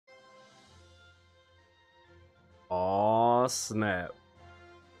snap.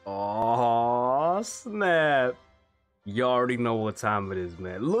 Oh snap. You already know what time it is,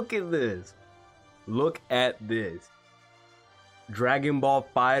 man. Look at this. Look at this. Dragon Ball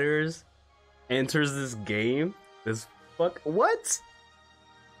FighterZ enters this game. What?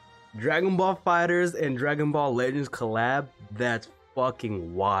 Dragon Ball FighterZ and Dragon Ball Legends collab? That's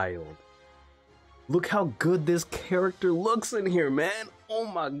fucking wild. Look how good this character looks in here, man. Oh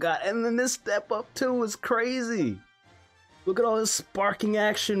my god. And then this step up too is crazy. Look at all this sparking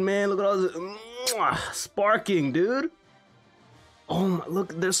action, man. Look at all this sparking, dude. Oh my,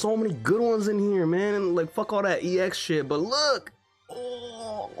 look, there's so many good ones in here, man. And like, fuck all that EX shit, but look.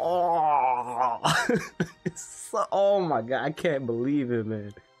 Oh my god, I can't believe it,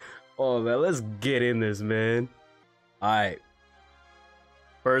 man. Oh man, let's get in this, man. Alright.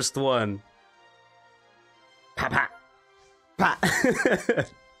 First one. Pa pa. Pa.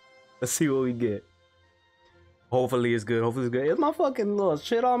 Let's see what we get. Hopefully it's good. Hopefully it's good. Is my fucking little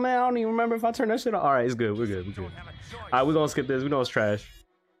shit on, man? I don't even remember if I turned that shit on. Alright, it's good. We're good. We're good. Alright, we're gonna skip this. We know it's trash.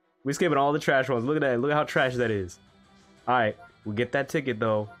 We're skipping all the trash ones. Look at that. Look at how trash that is. Alright, we'll get that ticket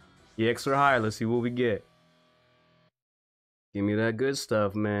though. EX or higher. Let's see what we get. Give me that good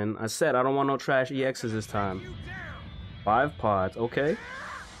stuff, man. I said I don't want no trash EXs this time. 5 pods. Okay.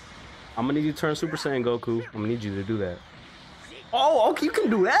 I'm gonna need you to turn Super Saiyan Goku. I'm gonna need you to do that. Oh, okay. You can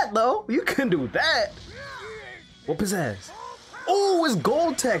do that though. You can do that. Whoop his ass. Oh, it's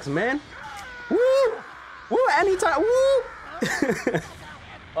gold text, man. Woo! Woo! Anytime. Woo!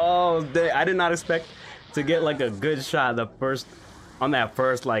 Oh, dang. I did not expect to get like a good shot on that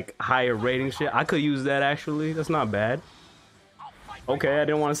first like higher rating shit. I could use that actually. That's not bad. Okay, I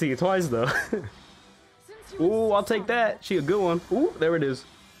didn't want to see it twice though. Ooh, I'll take that. She a good one. Ooh, there it is.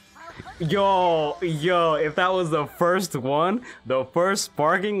 Yo, if that was the first one, the first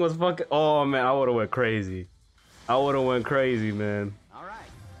sparking was fucking. Oh man, I would have went crazy. I would have went crazy, man. All right.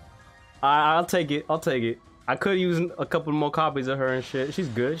 I'll take it. I'll take it. I could use a couple more copies of her and shit. She's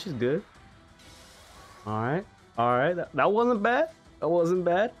good. She's good. All right. All right. That wasn't bad. That wasn't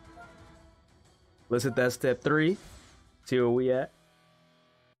bad. Let's hit that step 3. See where we at.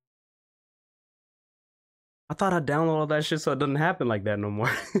 I thought I'd download all that shit so it doesn't happen like that no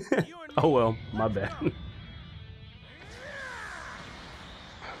more. Oh well, my bad.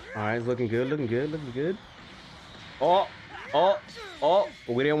 Alright, looking good, looking good, looking good. Oh,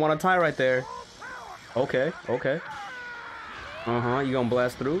 we didn't want to tie right there. Okay, okay. You gonna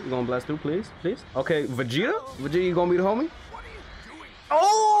blast through? You gonna blast through, please? Please? Okay, Vegeta? Vegeta, you gonna be the homie?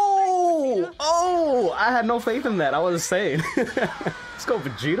 Oh, I had no faith in that. I wasn't saying. Let's go,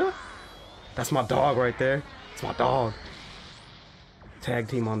 Vegeta. That's my dog right there. It's my dog. Tag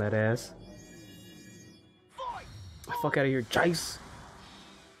team on that ass. Fuck out of here, Jace.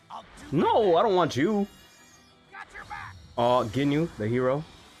 No, I don't want you. Oh, Ginyu, the hero.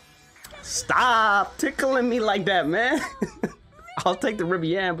 Stop tickling me like that, man. I'll take the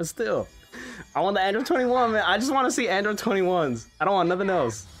Ribian, but still. I want the Android 21, man. I just want to see Android 21s. I don't want nothing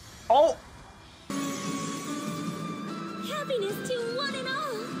else. Oh! Happiness to one and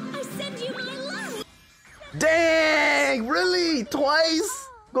all. I send you my love. Dang! Really? Twice?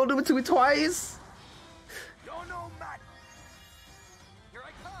 Go do it to me twice?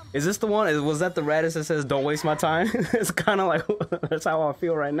 Is this the one? Was that the Raditz that says "Don't waste my time"? It's kind of like that's how I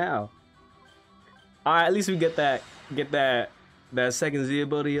feel right now. All right, at least we get that second Z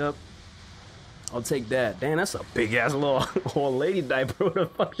ability up. I'll take that. Damn, that's a big ass little old lady diaper. What the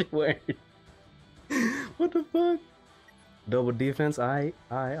fuck she wearing? What the fuck? Double defense. Alright,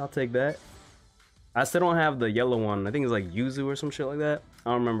 I'll take that. I still don't have the yellow one. I think it's like Yuzu or some shit like that.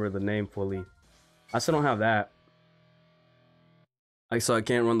 I don't remember the name fully. I still don't have that. So I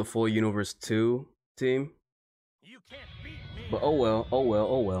can't run the full Universe 2 team. You can't beat me. But oh well, oh well,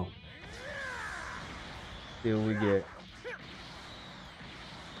 oh well. See what we get.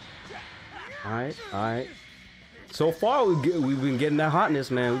 Alright. So far we've been getting that hotness,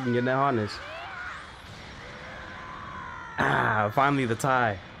 man. We've been getting that hotness. Finally the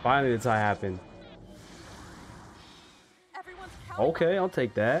tie. Finally the tie happened. Okay, I'll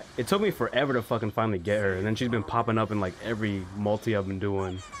take that. It took me forever to fucking finally get her, and then she's been popping up in like every multi I've been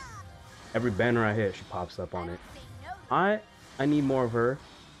doing. Every banner I hit, she pops up on it. I need more of her.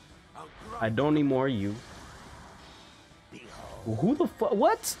 I don't need more of you. Who the fuck?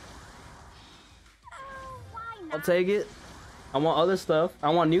 What? I'll take it. I want other stuff. I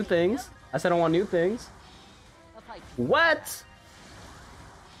want new things. I said I want new things. What?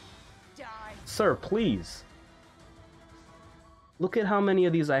 Sir, please. Look at how many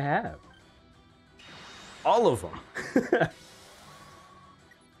of these I have. All of them.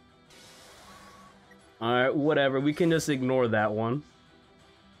 Alright, whatever. We can just ignore that one.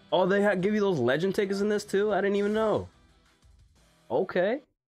 Oh, they give you those legend tickets in this too? I didn't even know. Okay.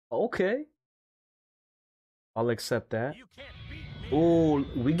 Okay. I'll accept that. Ooh,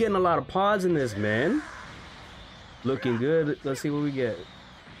 we getting a lot of pods in this, man. Looking good. Let's see what we get.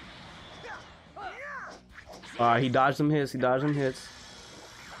 He dodged some hits. He dodged some hits.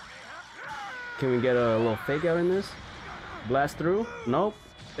 Can we get a little fake out in this? Blast through? Nope.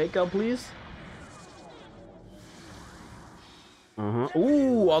 Fake out, please.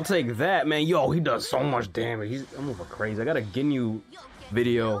 Ooh, I'll take that, man. Yo, he does so much damage. I'm over crazy. I got a Ginyu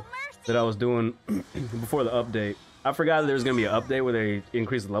video that I was doing before the update. I forgot that there was gonna be an update where they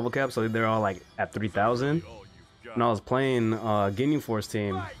increase the level cap, so they're all like at 3,000. And I was playing Ginyu Force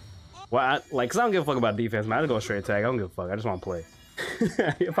team. Well, cause I don't give a fuck about defense, man. I just go straight attack. I don't give a fuck. I just want to play.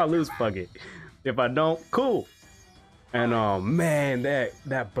 If I lose, fuck it. If I don't, cool. And man,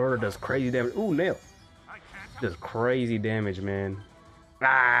 that bird does crazy damage. Ooh, nail. Does crazy damage, man.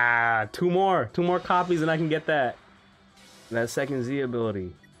 Ah, two more copies and I can get that second Z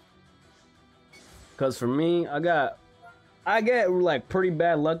ability. Cause for me, I get like pretty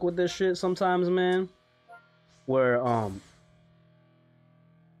bad luck with this shit sometimes, man. Where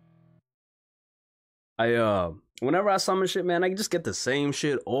whenever I summon shit, man, I just get the same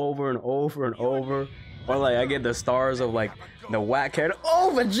shit over and over and over. Or like I get the stars of like the whack character.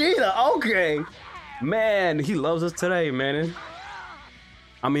 Oh, Vegeta, okay. Man, he loves us today, man.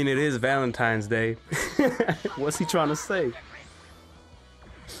 I mean, it is Valentine's Day. What's he trying to say?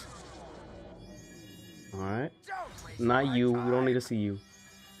 Alright. Not you. We don't need to see you.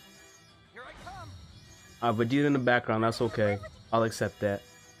 Vegeta in the background. That's okay. I'll accept that.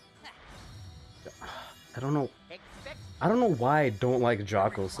 I don't know why I don't like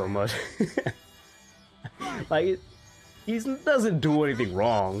Jocko so much. Like, he doesn't do anything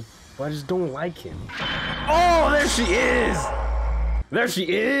wrong. But I just don't like him. Oh, there she is! There she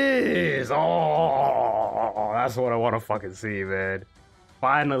is! Oh, that's what I want to fucking see, man.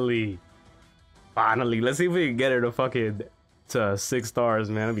 Finally. Finally. Let's see if we can get her to 6 stars,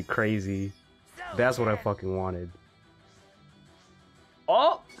 man. That'd be crazy. That's what I fucking wanted.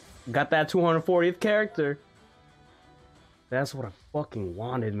 Oh! Got that 240th character. That's what I fucking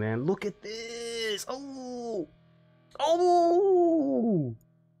wanted, man. Look at this! Oh! Oh!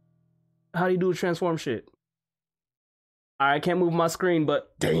 How do you do transform shit? I can't move my screen,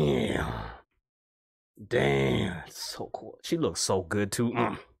 but damn. Damn, it's so cool. She looks so good too.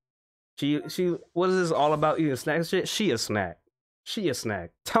 She what is this all about eating snack shit? She a snack. She a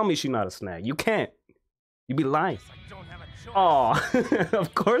snack. Tell me she not a snack. You can't. You be lying. Oh,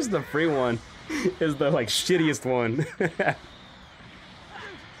 of course the free one is the like shittiest one.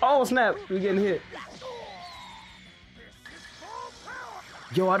 Oh snap, we getting hit.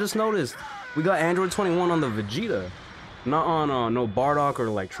 Yo, I just noticed we got Android 21 on the Vegeta. Not on no Bardock or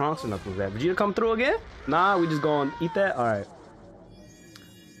like Trunks or nothing like that. Vegeta come through again? Nah, we just gonna eat that? Alright.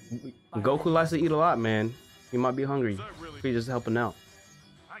 Goku likes to eat a lot, man. He might be hungry. He's just helping out.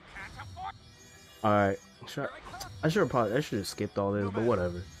 Alright. I should have skipped all this, but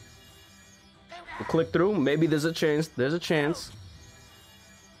whatever. We'll click through. Maybe there's a chance. There's a chance.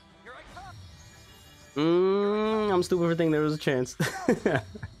 I'm stupid for thinking there was a chance.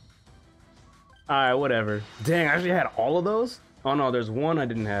 Alright, whatever. Dang, I actually had all of those? Oh no, there's one I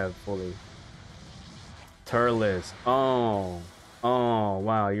didn't have fully. Turles. Oh,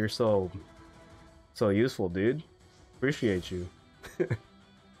 wow, you're so useful, dude. Appreciate you.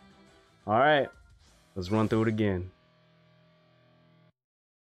 Alright, let's run through it again.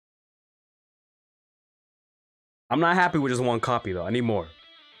 I'm not happy with just one copy though. I need more.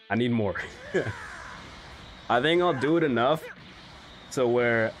 I need more. I think I'll do it enough to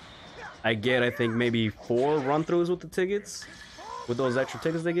where I get, I think, maybe 4 run-throughs with the tickets. With those extra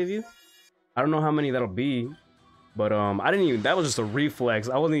tickets they give you. I don't know how many that'll be. But, I didn't even, that was just a reflex.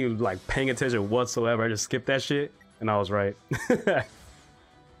 I wasn't even, like, paying attention whatsoever. I just skipped that shit, and I was right.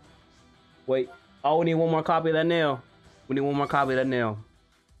 Wait. Oh, we need one more copy of that nail. We need one more copy of that nail.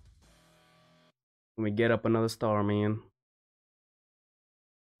 Let me get up another star, man.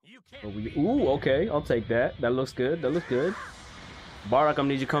 Ooh, okay. I'll take that. That looks good. That looks good. Bardock, I'm gonna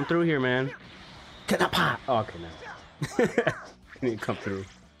need you to come through here, man. Oh, okay, now. You need to come through.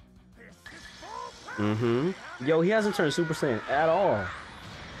 Yo, he hasn't turned Super Saiyan at all.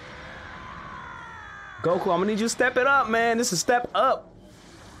 Goku, I'm gonna need you to step it up, man. This is step up.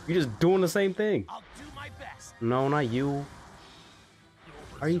 You're just doing the same thing. I'll do my best. No, not you.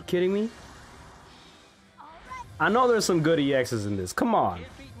 Are you kidding me? I know there's some good EXs in this. Come on.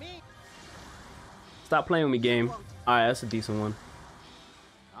 Stop playing with me, game. Alright, that's a decent one.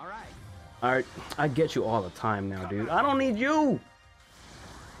 Alright, I get you all the time now, dude. I don't need you!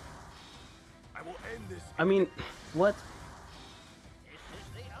 I mean, what?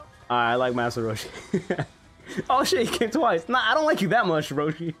 I like Master Roshi. Oh shit, he came twice. Nah, I don't like you that much,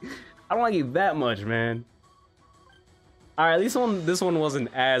 Roshi. I don't like you that much, man. Alright, at least this one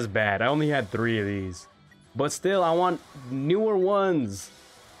wasn't as bad. I only had 3 of these. But still, I want newer ones.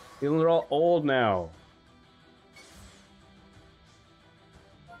 They're all old now.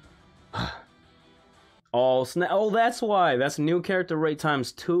 Oh, snap. Oh, that's why. That's new character rate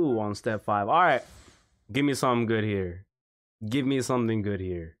times 2 on step 5. Alright. Give me something good here. Give me something good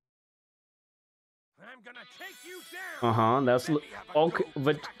here. I'm gonna take you down. Uh-huh, that's... Okay,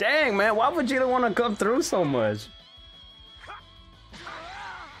 but dang, man. Why would Vegeta want to come through so much?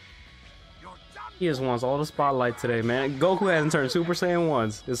 He just wants all the spotlight today, man. Goku hasn't turned Super Saiyan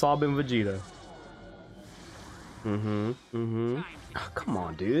once. It's all been Vegeta. Oh, come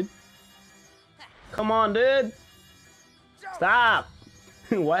on, dude. Come on, dude. Stop.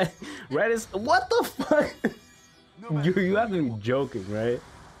 What? Red is... What the fuck? You have to be joking, right?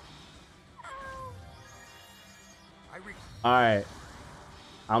 Alright.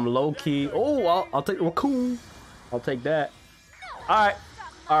 I'm low-key. Oh, I'll take Raccoon. I'll take that. Alright.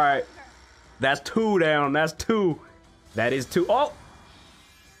 Alright. That's 2 down. That's 2. That is 2. Oh!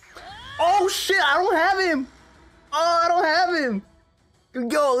 Oh shit! I don't have him! Oh, I don't have him!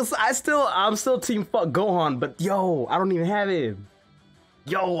 Yo, I'm still team fuck Gohan, but yo, I don't even have him.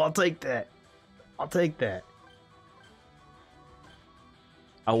 Yo, I'll take that. I'll take that.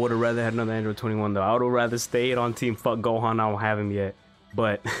 I would have rather had another Android 21 though. I would have rather stayed on team fuck Gohan. I don't have him yet,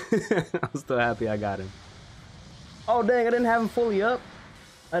 but I'm still happy I got him. Oh dang, I didn't have him fully up.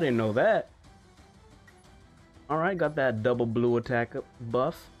 I didn't know that. All right, got that double blue attack up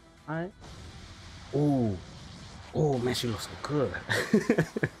buff. All right. Ooh. Oh man, she looks so good.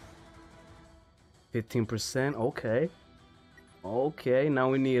 15%. Okay. Okay. Now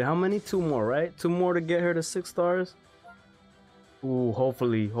we need how many? 2 more, right? 2 more to get her to 6 stars. Ooh,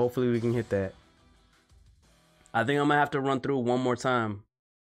 hopefully we can hit that. I think I'm gonna have to run through one more time.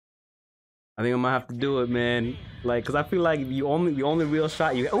 I think I'm gonna have to do it, man. Like, cause I feel like the only real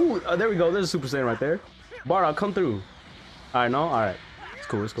shot you. Ooh, there we go. There's a Super Saiyan right there. Bardock, come through. All right, no, all right. It's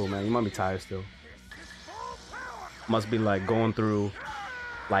cool, man. You might be tired still. Must be like going through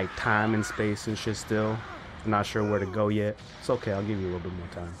like time and space and shit still. I'm not sure where to go yet. It's okay. I'll give you a little bit more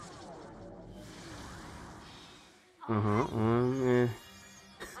time.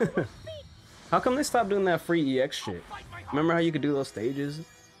 How come they stopped doing that free EX shit? Remember how you could do those stages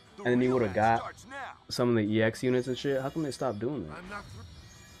and then you would have got some of the EX units and shit? How come they stopped doing that?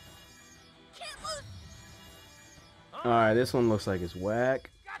 Alright, this one looks like it's whack.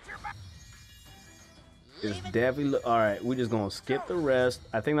 It's definitely... Alright, we just gonna skip the rest.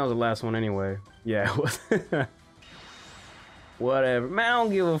 I think that was the last one anyway. Yeah, it was. Whatever. Man, I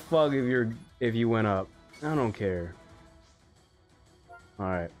don't give a fuck if you went up. I don't care.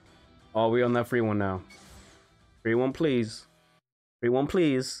 Alright. Oh, we on that free one now. Free one, please. Free one,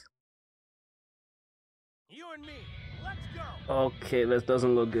 please. You and me. Let's go. Okay, that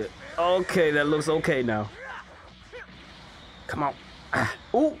doesn't look good. Okay, that looks okay now. Come on. Ah.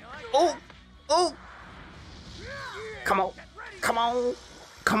 Ooh. Ooh. Ooh. Come on. Come on.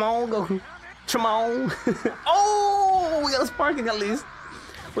 Come on, Goku. Come on. Oh, we got a sparking at least.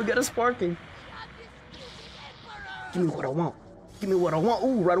 We got a sparking. Give me what I want. Give me what I want.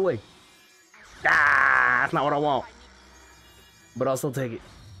 Ooh, right away. Ah, that's not what I want. But I'll still take it.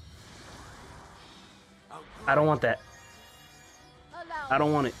 I don't want that. I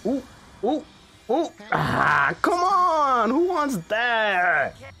don't want it. Ooh, ooh, ooh. Ah, come on. Who wants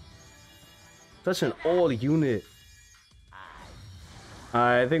that? Such an old unit.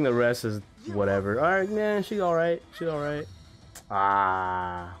 I think the rest is whatever. Alright, man, she alright. She alright.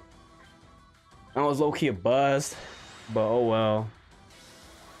 Ah. I was low-key a bust, but oh well.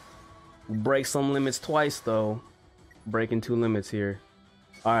 Break some limits twice, though. Breaking 2 limits here.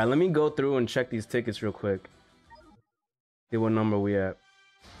 Alright, let me go through and check these tickets real quick. See what number we at.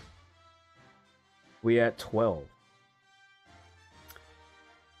 We at 12.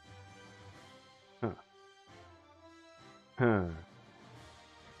 Huh.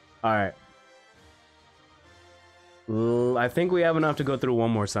 Alright. I think we have enough to go through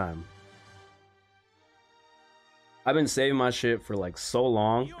one more time. I've been saving my shit for like so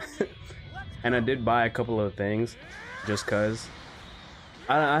long. And I did buy a couple of things just cause.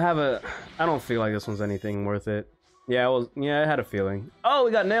 I don't feel like this one's anything worth it. Yeah, I had a feeling. Oh,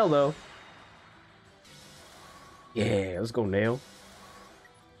 we got Nail though. Yeah, let's go Nail.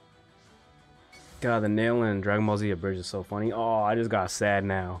 God, the nail in Dragon Ball Z Abridged is so funny. Oh, I just got sad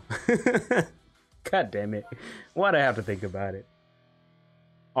now. God damn it. Why'd I have to think about it?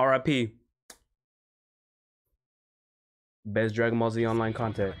 RIP. Best Dragon Ball Z online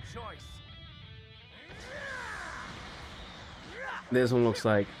content. This one looks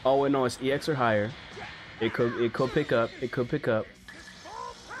like, oh wait, no, it's EX or higher. It could pick up. It could pick up.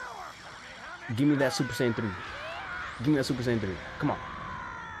 Give me that Super Saiyan 3. Give me that Super Saiyan 3. Come on.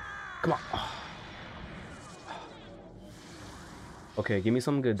 Come on. Oh. Okay, give me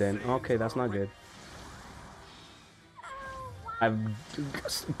something good then. Okay, that's not good.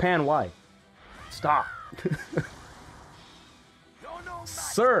 Pan, why? Stop.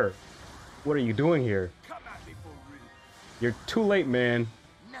 Sir, what are you doing here? You're too late, man.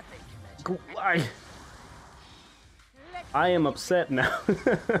 I am upset now.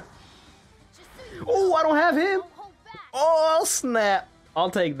 Oh, I don't have him. Oh, snap. I'll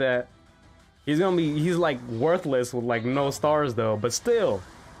take that. He's like worthless with like no stars though, but still.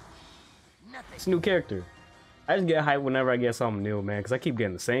 It's a new character. I just get hyped whenever I get something new, man, because I keep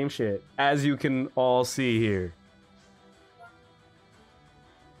getting the same shit, as you can all see here.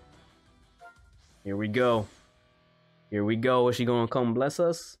 Here we go. Here we go. Is she gonna come bless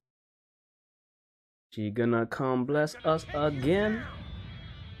us? She gonna come bless us again?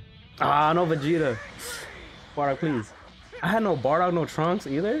 Ah, no Vegeta. Bardock, please. I had no Bardock, no Trunks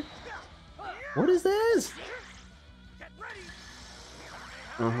either? What is this?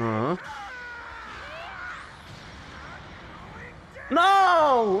 Uh-huh.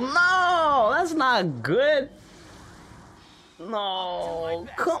 No! No! That's not good! No!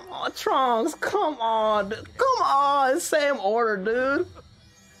 Come on, Trunks! Come on! Come on! Same order, dude!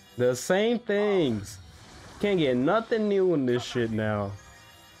 The same things. Can't get nothing new in this shit now.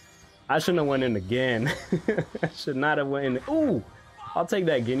 I shouldn't have went in again. I should not have went in. Ooh! I'll take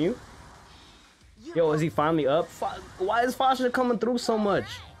that, Ginyu. Yo, is he finally up? Why is Fasha coming through so much?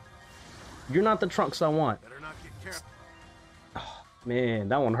 You're not the Trunks I want. Oh, man,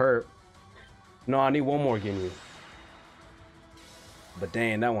 that one hurt. No, I need one more Ginyu. But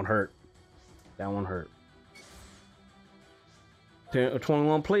dang, that one hurt. That one hurt.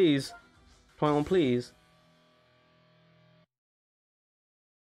 21, please. 21, please.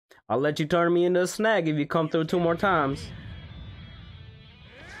 I'll let you turn me into a snack if you come through 2 more times.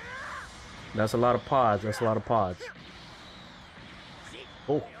 That's a lot of pods. That's a lot of pods.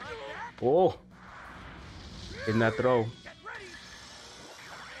 Oh. Oh. In that throw.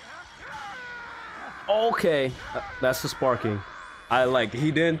 Okay. That's the sparking. I like, he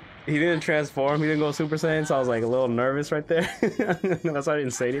didn't transform. He didn't go Super Saiyan, so I was like a little nervous right there. That's why I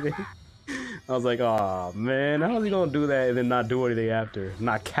didn't say anything. I was like, oh man, how is he gonna do that and then not do anything after?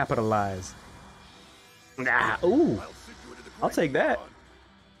 Not capitalize. Nah, ooh. I'll take that.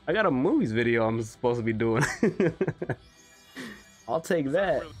 I got a movies video I'm supposed to be doing. I'll take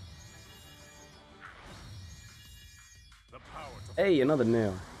that. Hey, another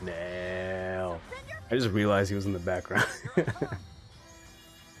nail. Nail. I just realized he was in the background.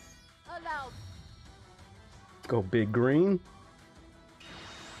 Go big green.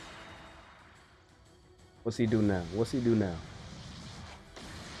 What's he do now? What's he do now?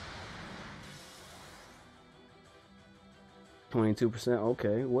 %.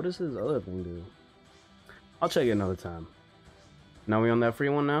 Okay, what does his other thing do? I'll check it another time. Now we on that free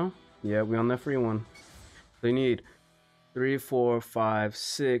one now? Yeah, we on that free one. So you need 3, 4, 5,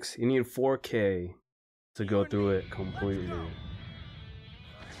 6. You need 4K to go through it completely.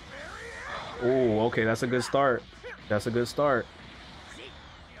 Oh, okay, that's a good start. That's a good start.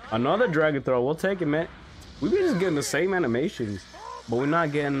 Another dragon throw, we'll take it, man. We've been just getting the same animations, but we're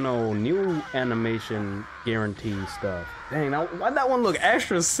not getting no new animation guarantee stuff. Dang, why'd that one look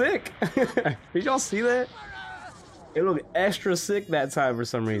extra sick? Did y'all see that? It looked extra sick that time for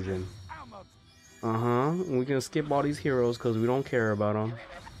some reason. Uh-huh. We can skip all these heroes because we don't care about them.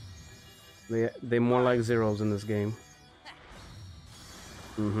 They more like zeros in this game.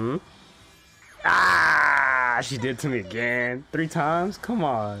 Mm-hmm. Ah! She did to me again. 3 times? Come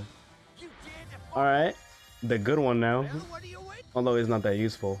on. Alright. The good one now. Although it's not that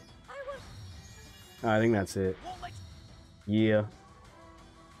useful. I think that's it. Yeah.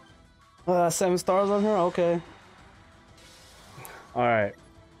 7 stars on her? Okay. Alright.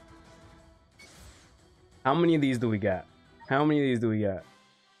 How many of these do we got? How many of these do we got?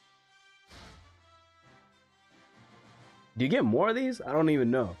 Do you get more of these? I don't even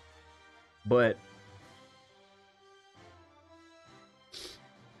know. But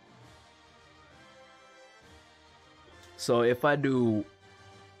so if I do,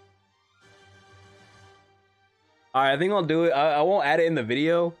 alright, I think I'll do it. I won't add it in the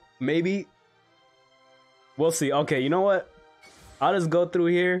video. Maybe We'll see. Okay, you know what? I'll just go through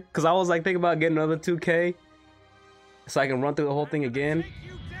here because I was like thinking about getting another 2K so I can run through the whole thing again.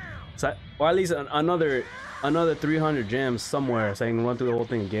 So, or at least another 300 gems somewhere so I can run through the whole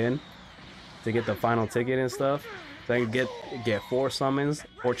thing again to get the final ticket and stuff. So I can get 4 summons,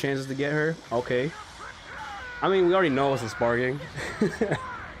 4 chances to get her. Okay. I mean, we already know it's a sparking.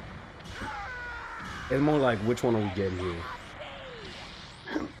 It's more like, which one are we getting here?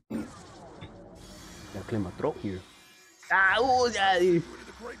 Gotta clear my throat here. Ah, ooh, yeah.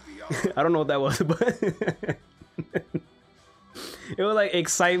 I don't know what that was, but it was like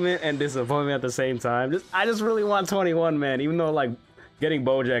excitement and disappointment at the same time. I just really want 21, man. Even though like getting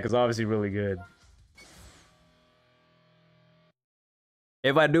Bojack is obviously really good.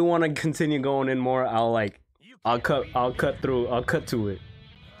 If I do want to continue going in more, I'll cut to it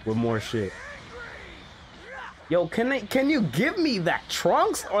with more shit. Yo, can you give me that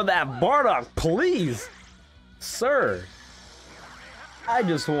Trunks or that Bardock, please, sir? I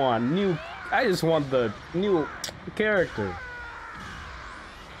just want the new character.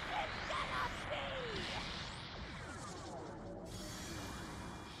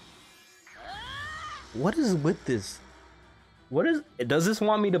 What is with this? Does this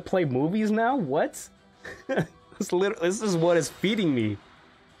want me to play movies now? What? This is what is feeding me.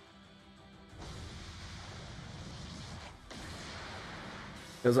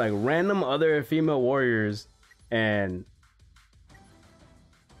 It's like random other female warriors and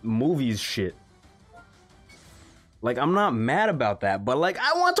movies shit. Like, I'm not mad about that, but like,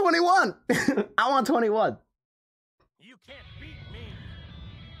 I want 21. I want 21. You can't beat me.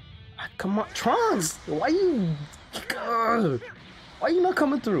 Come on, Trunks. Why you not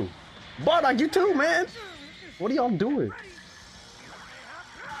coming through? Bardock, you too, man. What are y'all doing?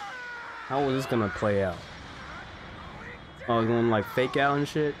 How is this gonna play out? Oh, going like fake out and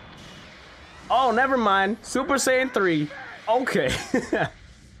shit. Oh, never mind. Super Saiyan 3. Okay.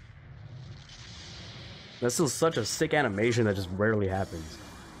 That's still such a sick animation that just rarely happens.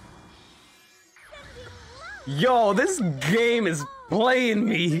 Yo, this game is playing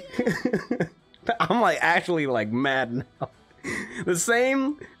me. I'm like actually like mad now. The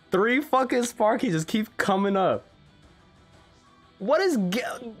same 3 fucking Sparkies just keep coming up. What is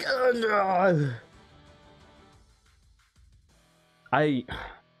I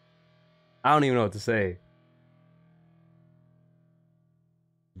don't even know what to say.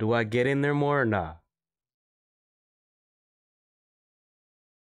 Do I get in there more or not?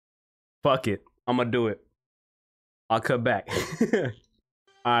 Fuck it. I'm gonna do it. I'll cut back.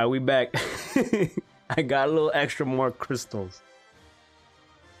 Alright, we back. I got a little extra more crystals.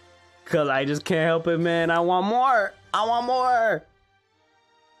 Cause I just can't help it, man. I want more. I want more.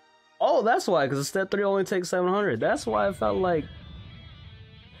 Oh, that's why. Cause the step 3 only takes 700. That's why I felt like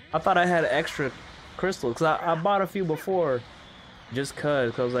I thought I had extra crystals. Cause I bought a few before, just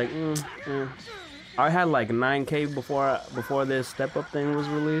cause I was like, I had like 9K before this step up thing was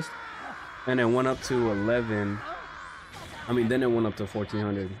released, and it went up to 11. I mean, then it went up to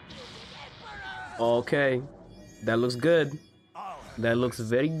 1400. Okay, that looks good. That looks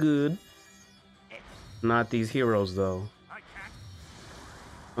very good. Not these heroes though.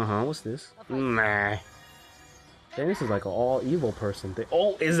 What's this? Nah. Dang, this is like an all evil person thing.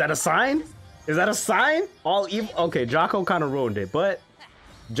 Oh, is that a sign? Is that a sign? All evil. Okay, Jocko kind of ruined it, but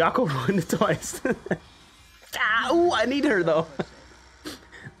Jocko ruined it twice. Ooh, I need her though.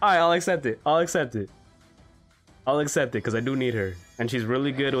 Alright, I'll accept it. I'll accept it. I'll accept it because I do need her, and she's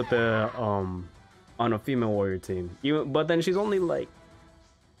really good with the on a female warrior team. But then she's only like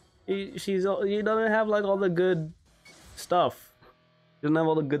she doesn't have like all the good stuff. She doesn't have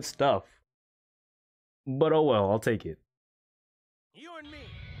all the good stuff. But oh well, I'll take it. You and me,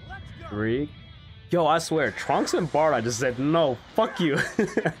 let's go. 3. Yo, I swear, Trunks and Bart, I just said no. Fuck you.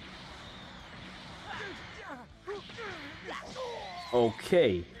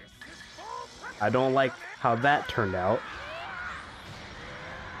 Okay. I don't like how that turned out.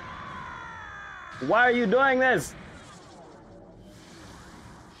 Why are you doing this?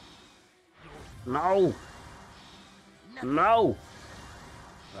 No. No.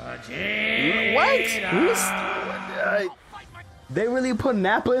 What? They really put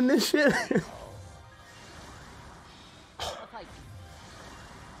Nappa in this shit?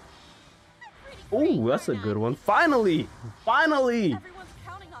 Ooh, that's a good one. Finally! Finally!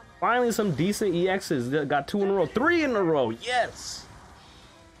 Finally some decent EXs. Got 2 in a row. 3 in a row. Yes!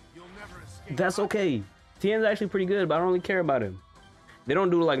 That's okay. Tien's actually pretty good, but I don't really care about him. They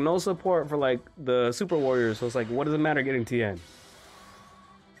don't do like no support for like the Super Warriors, so it's like, what does it matter getting Tien?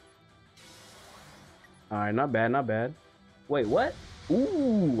 Alright, not bad, not bad. Wait, what?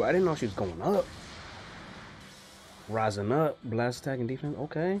 Ooh, I didn't know she was going up. Rising up, blast attack and defense.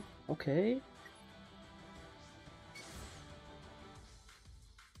 Okay, okay.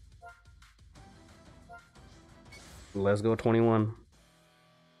 Let's go 21.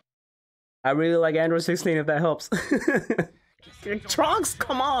 I really like Android 16 if that helps. Trunks,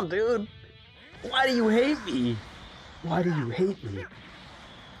 come on, dude. Why do you hate me? Why do you hate me?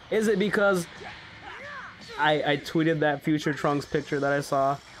 Is it because I tweeted that future Trunks picture that I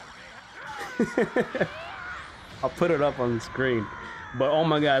saw? I'll put it up on the screen. But oh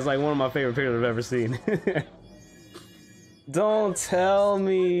my god, it's like one of my favorite pictures I've ever seen. Don't tell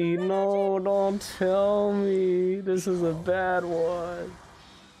me. No, don't tell me. This is a bad one.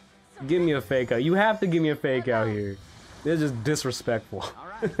 Give me a fake out. You have to give me a fake out here. They're just disrespectful. All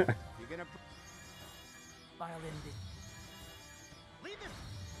right. You're gonna violin. Leave it.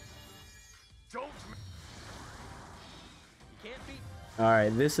 Don't. You can't beat. All right,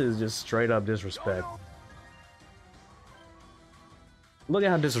 this is just straight up disrespect. Look at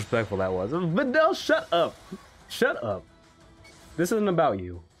how disrespectful that was. Vidal, shut up. Shut up. This isn't about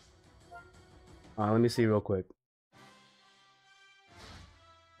you. Let me see real quick.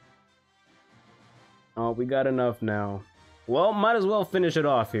 Oh, we got enough now. Well, might as well finish it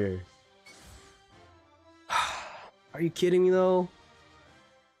off here. Are you kidding me though?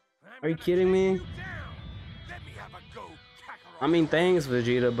 Are you kidding me? I mean, thanks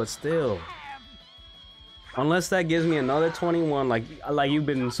Vegeta, but still. Unless that gives me another 21, like you've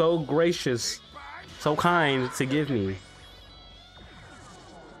been so gracious, so kind to give me.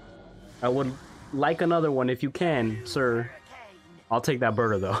 I would like another one if you can, sir. I'll take that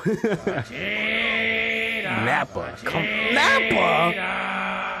burger though. Nappa, come Nappa!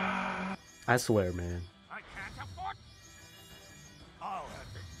 I swear, man.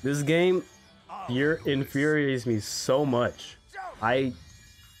 This game infuriates me so much.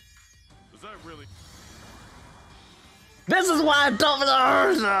 This is why I'm tough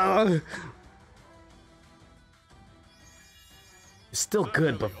as a It's still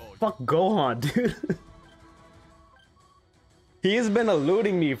good, but fuck Gohan, dude. He has been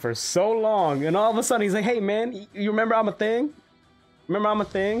eluding me for so long, and all of a sudden he's like, hey man, you remember I'm a thing? Remember I'm a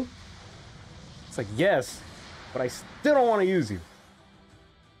thing? It's like, yes, but I still don't want to use you.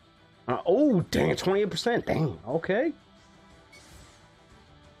 Oh, dang, 28%, dang, okay.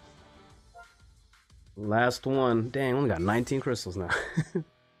 Last one, dang, only got 19 crystals now.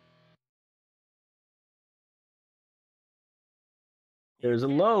 There's a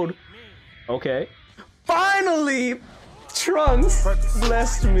load. Okay. Finally! Trunks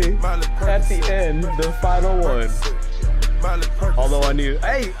blessed me at the end, the final one. Although I knew,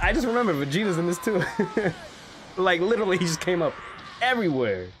 hey, I just remember Vegeta's in this too. Like literally he just came up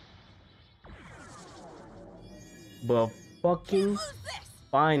everywhere. But fucking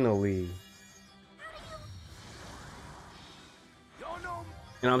finally.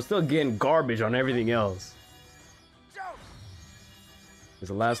 And I'm still getting garbage on everything else. Is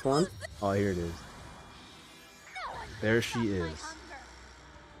the last one? Oh, here it is. There she is.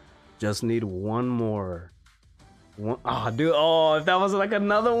 Just need one more. One. Oh, dude. Oh, if that was like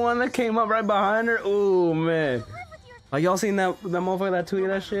another one that came up right behind her. Oh man. Like y'all seen that motherfucker that tweeted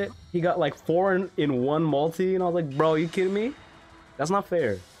that shit? He got like 4 in one multi, and I was like, bro, you kidding me? That's not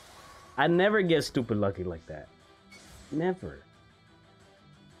fair. I never get stupid lucky like that. Never.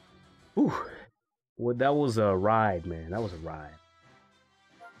 Ooh. Well, that was a ride, man. That was a ride.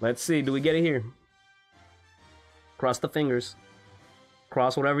 Let's see. Do we get it here? Cross the fingers.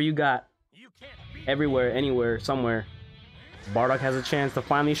 Cross whatever you got. Everywhere, anywhere, somewhere. Bardock has a chance to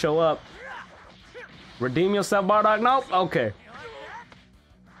finally show up. Redeem yourself, Bardock. Nope. Okay.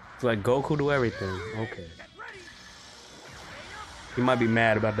 It's like Goku do everything. Okay. He might be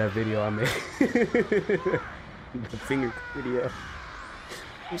mad about that video I made. The finger video.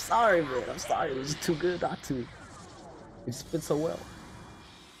 I'm sorry, man. I'm sorry. It was too good not to. It just fits so well.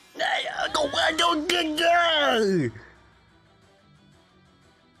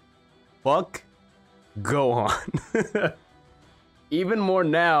 Fuck Gohan. Even more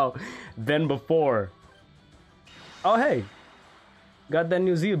now than before. Oh hey, got that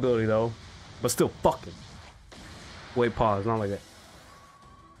new Z ability though, but still fucking. Wait, pause, not like that.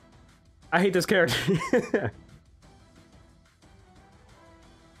 I hate this character.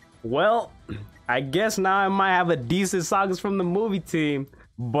 Well, I guess now I might have a decent Sagas from the movie team,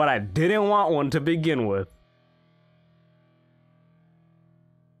 but I didn't want one to begin with.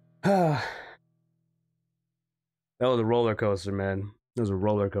 That was a roller coaster, man. It was a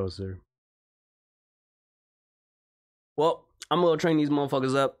roller coaster. Well, I'm gonna go train these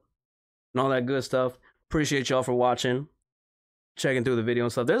motherfuckers up and all that good stuff. Appreciate y'all for watching. checking through the video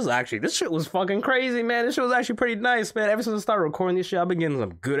and stuff. This shit was fucking crazy, man. This shit was actually pretty nice, man. Ever since I started recording this shit, I've been getting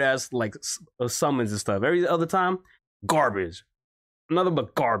some good ass like summons and stuff. Every other time, garbage. Nothing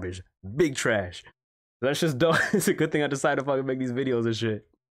but garbage. Big trash. That's just dope. It's a good thing I decided to fucking make these videos and shit.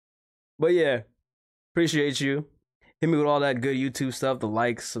 But yeah, appreciate you. Hit me with all that good YouTube stuff, the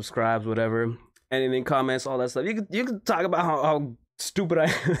likes, subscribes, whatever. Anything, comments, all that stuff. You can talk about how stupid I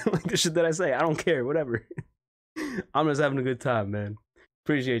am, like the shit that I say. I don't care, whatever. I'm just having a good time, man.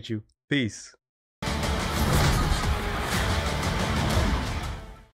 Appreciate you. Peace.